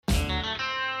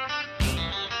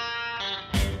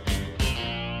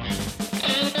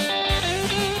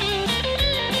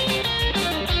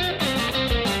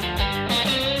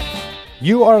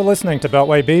You are listening to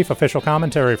Beltway Beef, official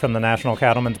commentary from the National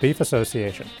Cattlemen's Beef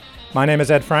Association. My name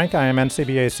is Ed Frank. I am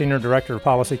NCBA's Senior Director of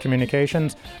Policy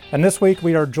Communications, and this week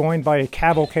we are joined by a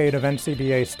cavalcade of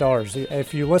NCBA stars.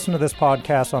 If you listen to this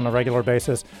podcast on a regular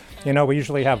basis, you know we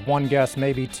usually have one guest,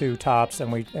 maybe two tops,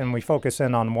 and we focus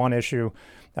in on one issue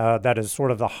that is sort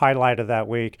of the highlight of that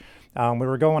week. We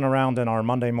were going around in our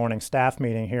Monday morning staff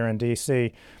meeting here in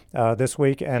D.C. This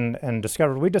week and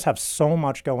discovered we just have so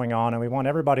much going on, and we want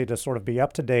everybody to sort of be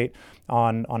up to date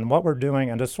on what we're doing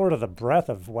and just sort of the breadth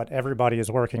of what everybody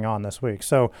is working on this week.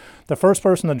 So the first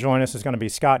person to join us is going to be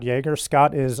Scott Yager.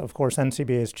 Scott is, of course,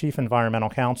 NCBA's Chief Environmental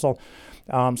Counsel.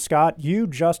 Scott, you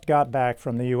just got back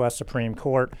from the U.S. Supreme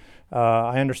Court.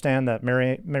 I understand that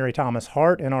Mary Thomas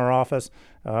Hart in our office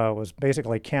was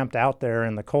basically camped out there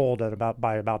in the cold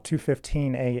by about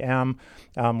 2:15 a.m.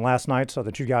 Last night, so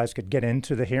that you guys could get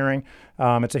into the hearing.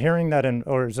 It's a hearing that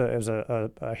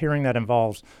a hearing that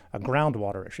involves a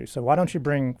groundwater issue. So why don't you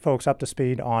bring folks up to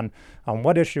speed on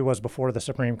what issue was before the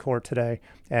Supreme Court today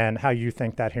and how you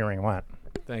think that hearing went?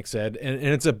 Thanks, Ed. And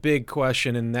it's a big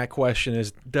question, and that question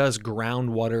is: does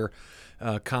groundwater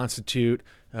constitute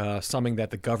something that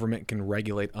the government can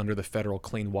regulate under the Federal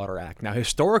Clean Water Act? Now,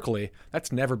 historically,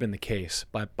 that's never been the case.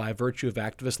 By virtue of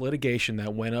activist litigation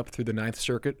that went up through the Ninth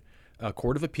Circuit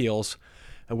Court of Appeals,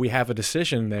 we have a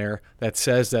decision there that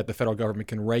says that the federal government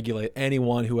can regulate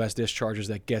anyone who has discharges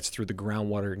that gets through the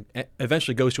groundwater and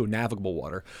eventually goes to navigable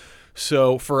water.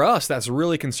 So for us, that's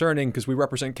really concerning because we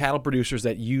represent cattle producers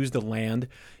that use the land.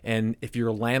 And if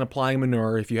you're land applying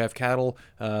manure, if you have cattle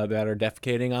that are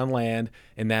defecating on land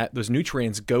and that those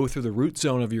nutrients go through the root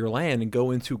zone of your land and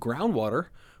go into groundwater,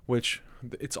 which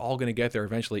it's all going to get there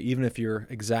eventually, even if you're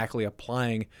exactly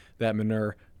applying that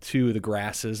manure to the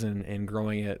grasses and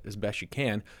growing it as best you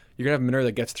can, you're going to have manure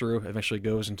that gets through, eventually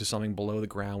goes into something below the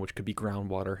ground, which could be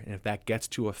groundwater. And if that gets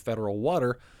to a federal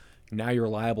water, now you're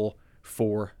liable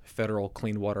for Federal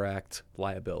Clean Water Act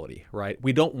liability, right?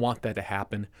 We don't want that to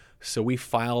happen. So we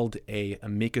filed a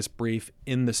amicus brief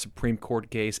in the Supreme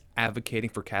Court case advocating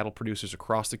for cattle producers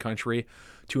across the country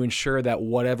to ensure that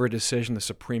whatever decision the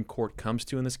Supreme Court comes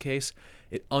to in this case,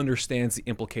 it understands the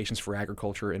implications for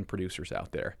agriculture and producers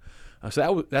out there.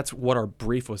 So that's what our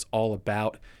brief was all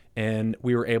about. And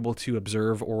we were able to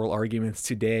observe oral arguments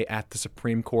today at the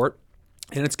Supreme Court.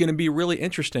 And it's going to be really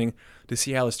interesting to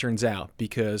see how this turns out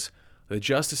because the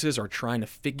justices are trying to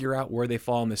figure out where they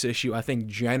fall on this issue. I think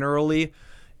generally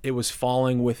it was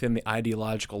falling within the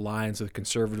ideological lines of the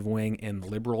conservative wing and the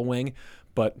liberal wing.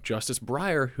 But Justice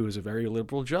Breyer, who is a very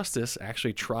liberal justice,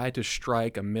 actually tried to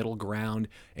strike a middle ground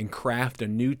and craft a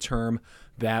new term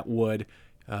that would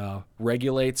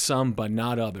regulate some but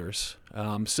not others.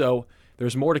 So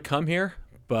there's more to come here,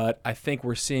 but I think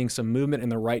we're seeing some movement in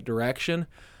the right direction.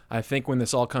 I think when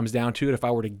this all comes down to it, if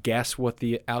I were to guess what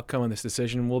the outcome of this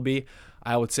decision will be,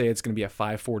 I would say it's going to be a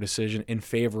 5-4 decision in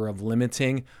favor of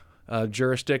limiting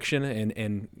jurisdiction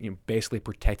and basically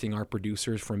protecting our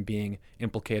producers from being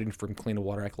implicated from Clean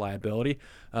Water Act liability.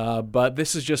 But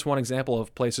this is just one example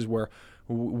of places where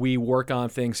we work on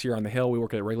things here on the Hill. We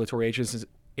work at regulatory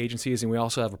agencies, and we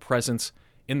also have a presence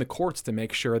in the courts to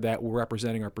make sure that we're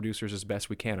representing our producers as best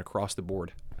we can across the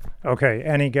board. Okay,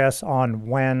 any guess on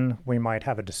when we might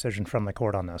have a decision from the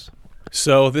court on this?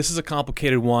 So this is a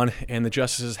complicated one, and the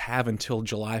justices have until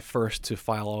July 1st to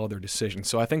file all their decisions.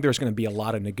 So I think there's going to be a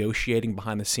lot of negotiating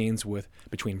behind the scenes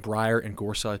between Breyer and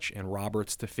Gorsuch and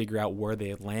Roberts to figure out where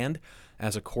they land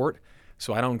as a court.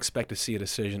 So I don't expect to see a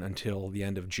decision until the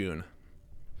end of June.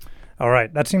 All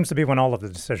right. That seems to be when all of the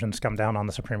decisions come down on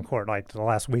the Supreme Court, like the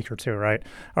last week or two, right?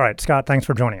 All right, Scott, thanks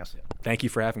for joining us. Thank you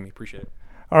for having me. Appreciate it.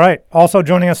 All right. Also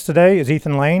joining us today is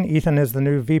Ethan Lane. Ethan is the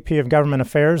new VP of Government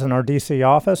Affairs in our D.C.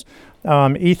 office.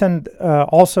 Ethan,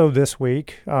 also this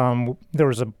week, there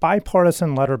was a bicameral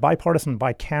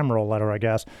letter, I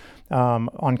guess,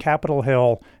 on Capitol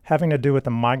Hill having to do with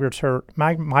the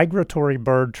Migratory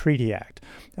Bird Treaty Act.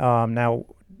 Now,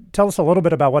 tell us a little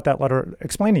bit about what that letter,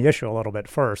 explain the issue a little bit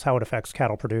first, how it affects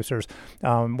cattle producers.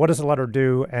 What does the letter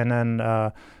do? And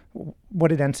then what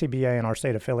did NCBA and our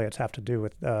state affiliates have to do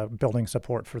with building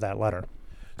support for that letter?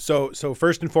 So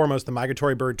first and foremost, the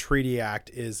Migratory Bird Treaty Act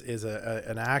is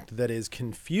an act that is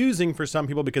confusing for some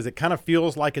people because it kind of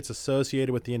feels like it's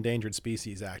associated with the Endangered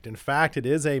Species Act. In fact, it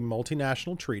is a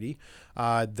multinational treaty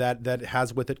that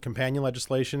has with it companion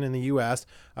legislation in the U.S.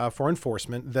 For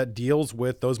enforcement that deals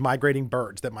with those migrating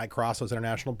birds that might cross those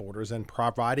international borders and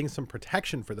providing some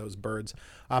protection for those birds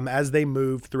as they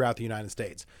move throughout the United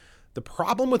States. The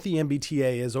problem with the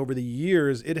MBTA is over the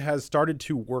years, it has started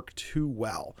to work too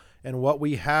well. And what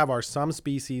we have are some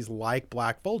species like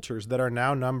black vultures that are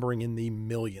now numbering in the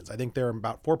millions. I think there are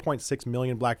about 4.6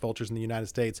 million black vultures in the United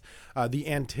States, the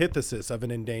antithesis of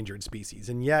an endangered species.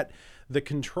 And yet the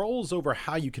controls over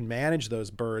how you can manage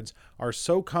those birds are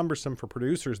so cumbersome for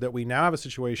producers that we now have a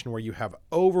situation where you have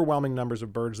overwhelming numbers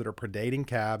of birds that are predating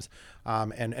calves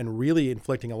and really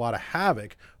inflicting a lot of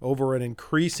havoc over an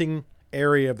increasing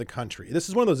area of the country. This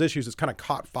is one of those issues that's kind of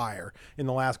caught fire in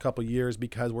the last couple of years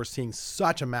because we're seeing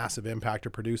such a massive impact to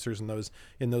producers in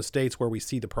those states where we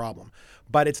see the problem.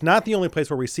 But it's not the only place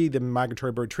where we see the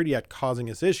Migratory Bird Treaty Act causing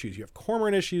us issues. You have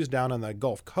cormorant issues down on the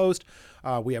Gulf Coast.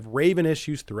 We have raven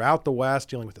issues throughout the West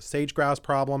dealing with the sage grouse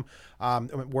problem.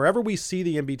 Wherever we see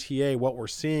the MBTA, what we're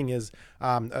seeing is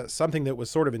something that was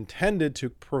sort of intended to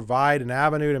provide an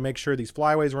avenue to make sure these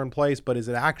flyways are in place, but is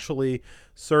it actually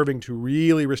serving to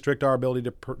really restrict our ability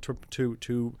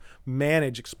to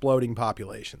manage exploding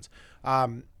populations?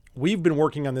 We've been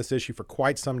working on this issue for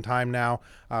quite some time now.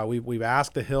 We've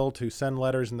asked the Hill to send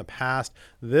letters in the past.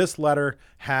 This letter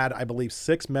had, I believe,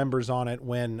 6 members on it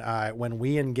when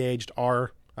we engaged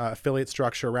our affiliate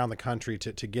structure around the country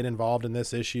to get involved in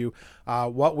this issue.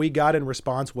 What we got in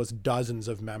response was dozens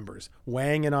of members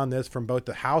weighing in on this from both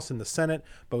the House and the Senate,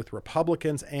 both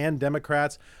Republicans and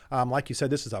Democrats. Like you said,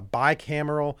 this is a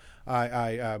bicameral,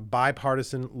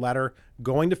 bipartisan letter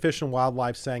going to Fish and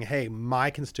Wildlife saying, hey, my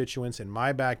constituents in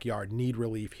my backyard need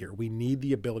relief here. We need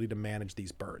the ability to manage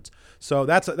these birds. So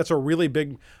that's a really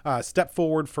big step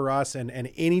forward for us. And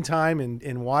any time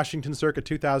in Washington circa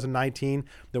 2019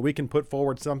 that we can put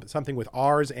forward something with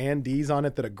R's and D's on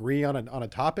it that agree on a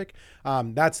topic,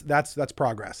 that's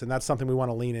progress. And that's something we want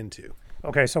to lean into.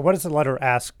 Okay, so what does the letter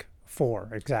ask for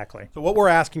exactly? So what we're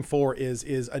asking for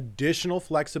is additional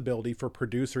flexibility for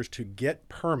producers to get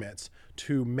permits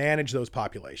to manage those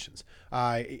populations.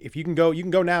 If you can go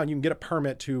now and you can get a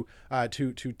permit to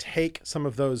take some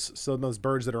of those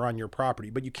birds that are on your property,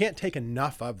 but you can't take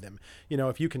enough of them. You know,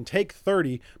 if you can take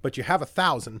 30, but you have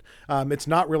 1,000, it's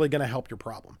not really going to help your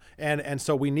problem. And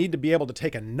so we need to be able to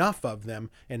take enough of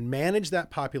them and manage that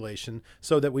population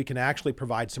so that we can actually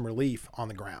provide some relief on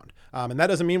the ground. And that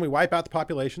doesn't mean we wipe out the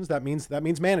populations. That means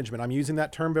management. I'm using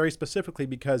that term very specifically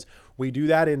because we do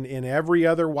that in every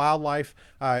other wildlife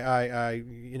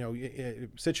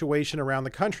situation around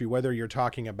the country, whether you're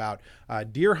talking about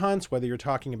deer hunts, whether you're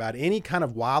talking about any kind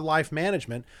of wildlife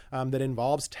management that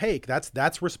involves take.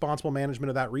 That's responsible management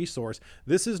of that resource.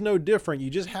 This is no different. You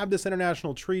just have this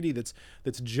international treaty that's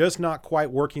just not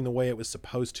quite working the way it was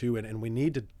supposed to, and we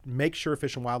need to make sure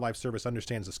Fish and Wildlife Service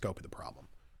understands the scope of the problem.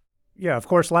 Yeah, of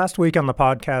course, last week on the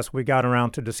podcast, we got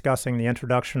around to discussing the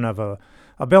introduction of a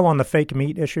bill on the fake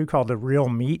meat issue called the Real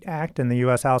Meat Act in the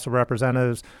U.S. House of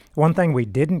Representatives. One thing we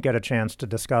didn't get a chance to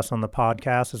discuss on the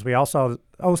podcast is we also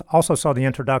saw the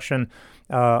introduction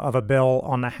of a bill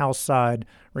on the House side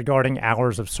regarding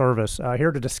hours of service.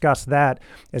 Here to discuss that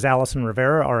is Allison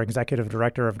Rivera, our Executive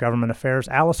Director of Government Affairs.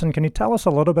 Allison, can you tell us a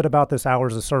little bit about this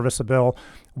hours of service bill,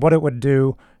 what it would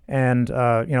do, and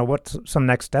what some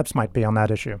next steps might be on that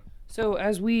issue? So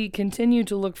as we continue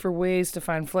to look for ways to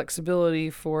find flexibility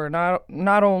for not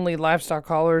only livestock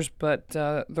haulers, but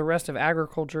the rest of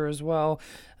agriculture as well,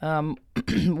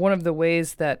 one of the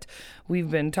ways that we've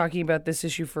been talking about this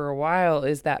issue for a while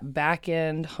is that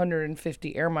back-end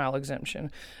 150 air mile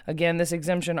exemption. Again, this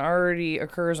exemption already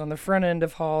occurs on the front end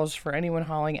of hauls for anyone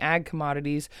hauling ag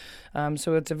commodities.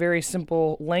 So it's a very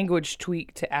simple language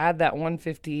tweak to add that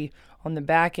 150 on the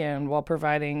back end while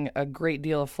providing a great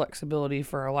deal of flexibility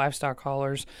for our livestock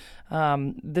haulers.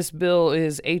 This bill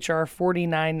is H.R.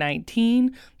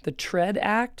 4919, the TREAD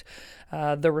Act,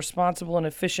 the Responsible and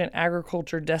Efficient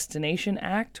Agriculture Destination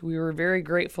Act. We were very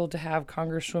grateful to have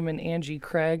Congresswoman Angie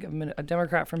Craig, a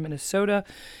Democrat from Minnesota,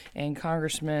 and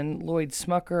Congressman Lloyd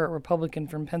Smucker, a Republican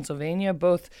from Pennsylvania,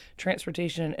 both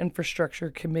Transportation and Infrastructure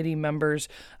Committee members,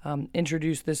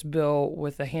 introduced this bill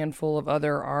with a handful of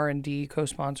other R&D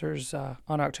co-sponsors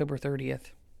on October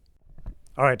 30th.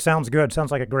 All right, sounds good. Sounds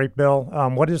like a great bill.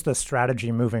 What is the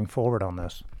strategy moving forward on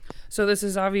this? So this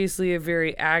is obviously a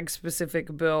very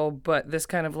ag-specific bill, but this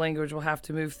kind of language will have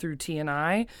to move through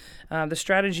T&I. The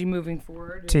strategy moving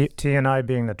forward... T&I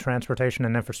being the Transportation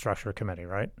and Infrastructure Committee,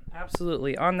 right?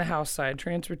 Absolutely. On the House side,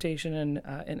 Transportation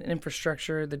and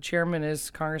Infrastructure. The chairman is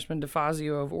Congressman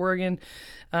DeFazio of Oregon.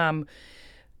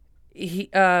 He,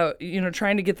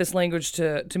 trying to get this language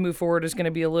to move forward is going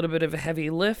to be a little bit of a heavy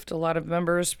lift. A lot of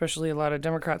members, especially a lot of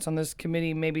Democrats on this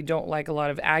committee, maybe don't like a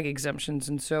lot of ag exemptions.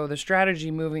 And so the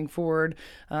strategy moving forward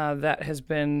that has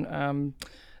been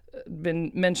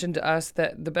been mentioned to us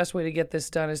that the best way to get this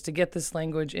done is to get this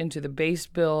language into the base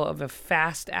bill of a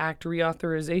FAST Act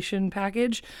reauthorization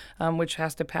package, which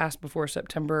has to pass before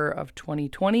September of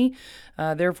 2020.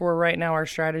 Therefore, right now our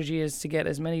strategy is to get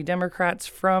as many Democrats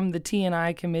from the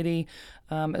T&I committee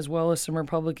as well as some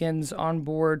Republicans on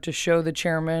board to show the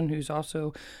chairman, who's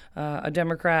also a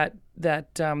Democrat,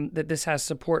 that this has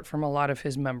support from a lot of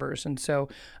his members. And so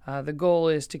the goal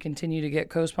is to continue to get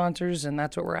co-sponsors, and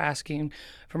that's what we're asking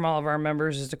from all of our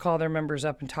members, is to call their members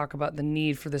up and talk about the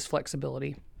need for this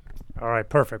flexibility. All right,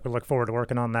 perfect. We look forward to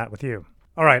working on that with you.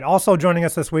 All right, also joining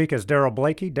us this week is Daryl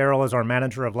Blakey. Daryl is our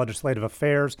Manager of Legislative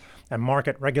Affairs and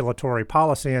Market Regulatory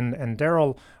Policy. And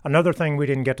Daryl, another thing we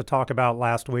didn't get to talk about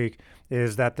last week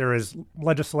is that there is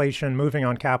legislation moving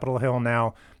on Capitol Hill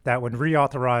now that would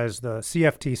reauthorize the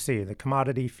CFTC, the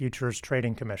Commodity Futures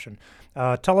Trading Commission.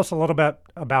 Tell us a little bit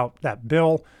about that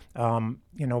bill,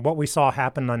 what we saw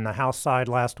happen on the House side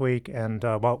last week, and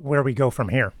where we go from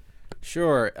here.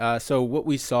 Sure. So what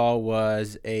we saw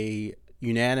was a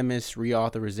unanimous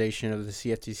reauthorization of the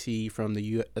CFTC from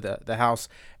the House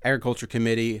Agriculture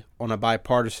Committee on a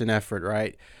bipartisan effort,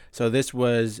 right? So this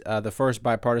was the first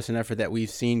bipartisan effort that we've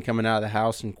seen coming out of the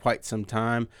House in quite some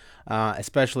time,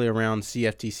 especially around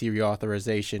CFTC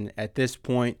reauthorization. At this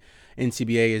point,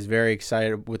 NCBA is very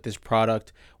excited with this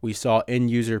product. We saw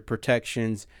end-user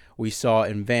protections. We saw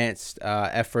advanced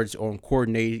efforts on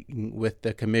coordinating with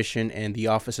the Commission and the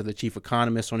Office of the Chief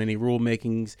Economist on any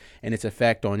rulemakings and its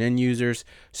effect on end users.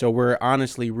 So we're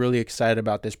honestly really excited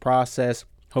about this process.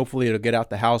 Hopefully it'll get out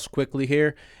the House quickly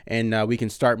here, and we can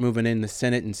start moving in the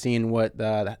Senate and seeing what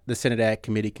the Senate Ag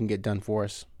Committee can get done for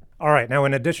us. All right. Now,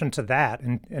 in addition to that,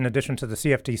 in addition to the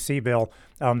CFTC bill,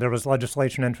 there was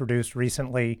legislation introduced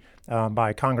recently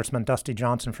by Congressman Dusty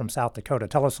Johnson from South Dakota.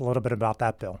 Tell us a little bit about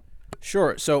that bill.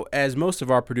 Sure. So as most of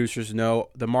our producers know,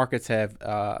 the markets have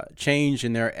changed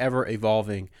and they're ever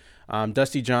evolving.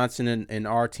 Dusty Johnson and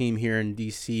our team here in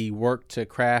D.C. worked to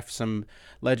craft some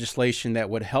legislation that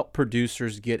would help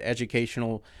producers get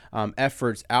educational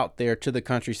efforts out there to the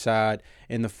countryside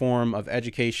in the form of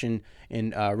education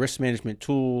and risk management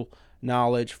tool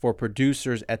knowledge for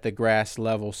producers at the grass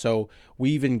level. So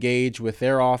we've engaged with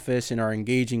their office and are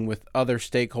engaging with other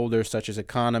stakeholders such as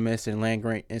economists and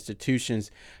land-grant institutions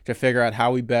to figure out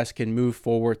how we best can move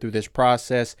forward through this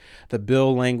process. The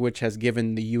bill language has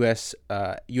given the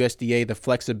USDA the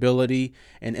flexibility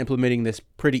in implementing this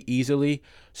pretty easily.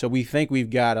 So we think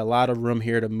we've got a lot of room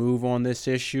here to move on this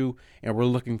issue, and we're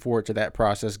looking forward to that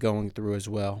process going through as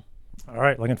well. All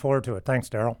right, looking forward to it. Thanks,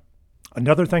 Daryl.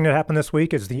 Another thing that happened this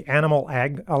week is the Animal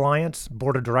Ag Alliance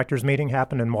Board of Directors meeting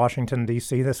happened in Washington,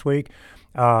 D.C. this week.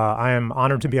 I am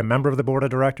honored to be a member of the Board of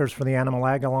Directors for the Animal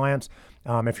Ag Alliance.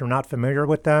 If you're not familiar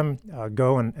with them,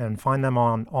 go and find them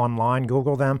online,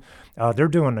 Google them. They're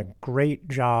doing a great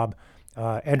job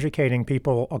educating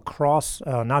people across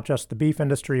not just the beef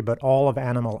industry, but all of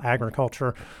animal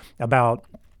agriculture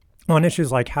on issues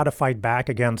like how to fight back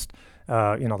against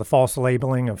the false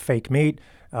labeling of fake meat,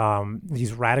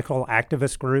 these radical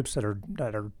activist groups that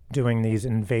are doing these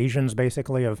invasions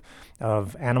basically of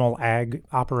animal ag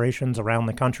operations around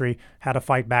the country, how to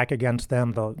fight back against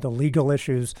them, the legal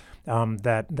issues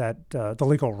the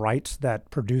legal rights that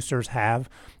producers have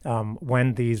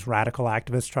when these radical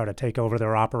activists try to take over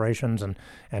their operations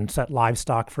and set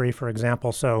livestock free, for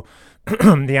example. So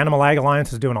the Animal Ag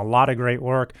Alliance is doing a lot of great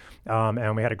work,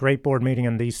 and we had a great board meeting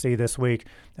in D.C. this week.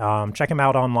 Check them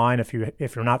out online if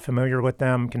you're not familiar with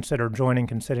them. Consider joining.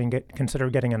 Consider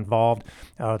getting involved.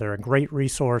 They're a great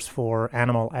resource for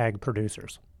animal ag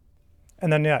producers.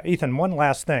 And then, Ethan, one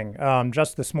last thing.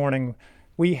 Just this morning,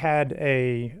 we had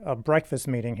a breakfast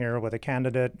meeting here with a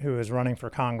candidate who is running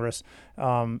for Congress.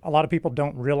 A lot of people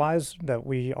don't realize that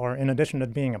we are, in addition to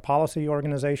being a policy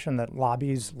organization that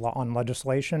lobbies on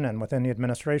legislation and within the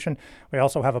administration, we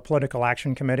also have a political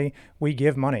action committee. We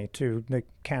give money to the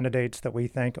candidates that we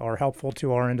think are helpful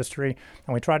to our industry,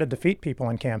 and we try to defeat people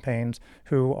in campaigns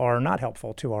who are not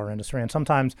helpful to our industry. And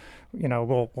sometimes,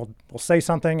 we'll say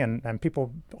something and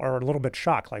people are a little bit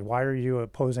shocked, like, why are you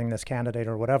opposing this candidate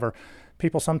or whatever?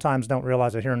 People sometimes don't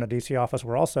realize that here in the D.C. office,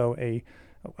 we're also a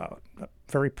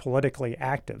very politically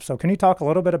active. So can you talk a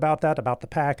little bit about that, about the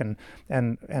PAC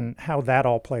and how that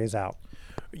all plays out?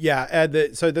 Yeah, Ed,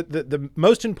 the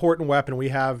most important weapon we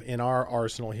have in our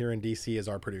arsenal here in D.C. is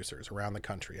our producers around the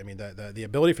country. I mean, the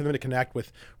ability for them to connect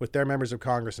with their members of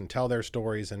Congress and tell their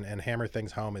stories and hammer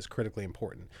things home is critically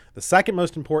important. The second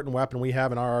most important weapon we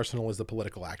have in our arsenal is the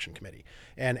Political Action Committee.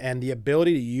 And the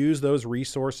ability to use those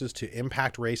resources to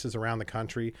impact races around the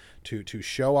country, to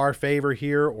show our favor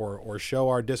here or show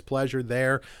our displeasure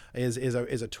there is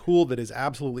a tool that is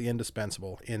absolutely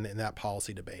indispensable in that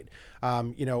policy debate.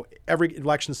 Every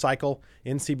election cycle,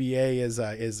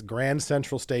 NCBA is Grand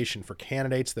Central Station for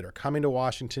candidates that are coming to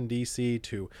Washington, D.C.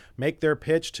 to make their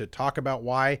pitch, to talk about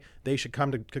why they should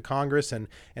come to Congress. And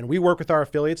we work with our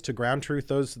affiliates to ground truth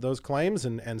those claims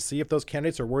and see if those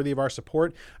candidates are worthy of our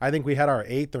support. I think we had our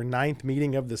 8th or 9th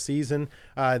meeting of the season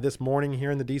this morning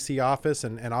here in the D.C. office.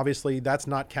 And obviously that's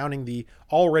not counting the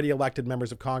already elected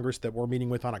members of Congress that we're meeting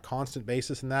with on a constant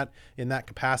basis in that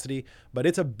capacity. But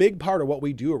it's a big part of what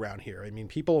we do around here. I mean,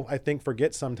 people, I think,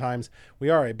 forget sometimes we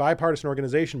are a bipartisan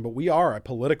organization, but we are a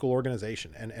political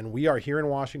organization. And we are here in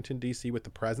Washington, D.C. with the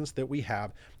presence that we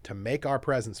have to make our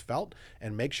presence felt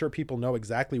and make sure people know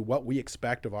exactly what we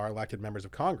expect of our elected members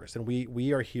of Congress. And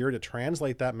we are here to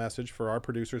translate that message for our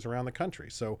producers around the country.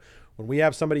 So when we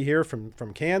have somebody here from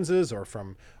Kansas or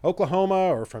from Oklahoma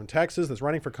or from Texas that's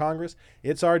running for Congress,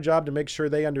 it's our job to make sure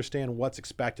they understand what's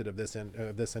expected of this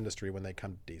industry when they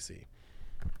come to D.C.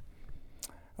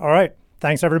 All right.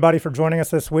 Thanks, everybody, for joining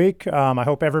us this week. I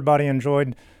hope everybody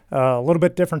enjoyed a little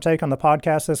bit different take on the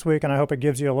podcast this week, and I hope it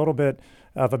gives you a little bit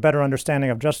of a better understanding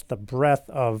of just the breadth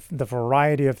of the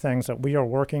variety of things that we are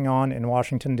working on in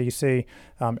Washington, D.C.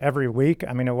 Every week.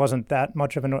 I mean, it wasn't that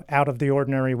much of an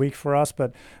out-of-the-ordinary week for us,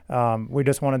 but we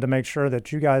just wanted to make sure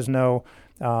that you guys know,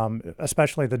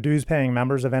 especially the dues-paying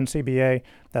members of NCBA,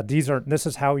 that this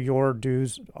is how your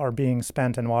dues are being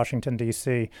spent in Washington,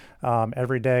 D.C.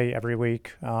 Every day, every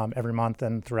week, every month,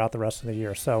 and throughout the rest of the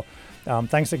year. So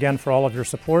thanks again for all of your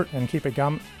support, and keep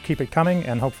it coming,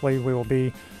 and hopefully we will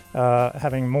be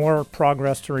having more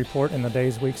progress to report in the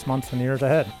days, weeks, months, and years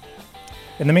ahead.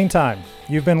 In the meantime,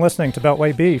 you've been listening to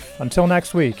Beltway Beef. Until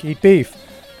next week, eat beef.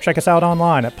 Check us out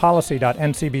online at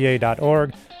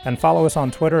policy.ncba.org and follow us on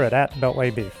Twitter at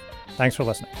 @BeltwayBeef. Thanks for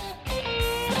listening.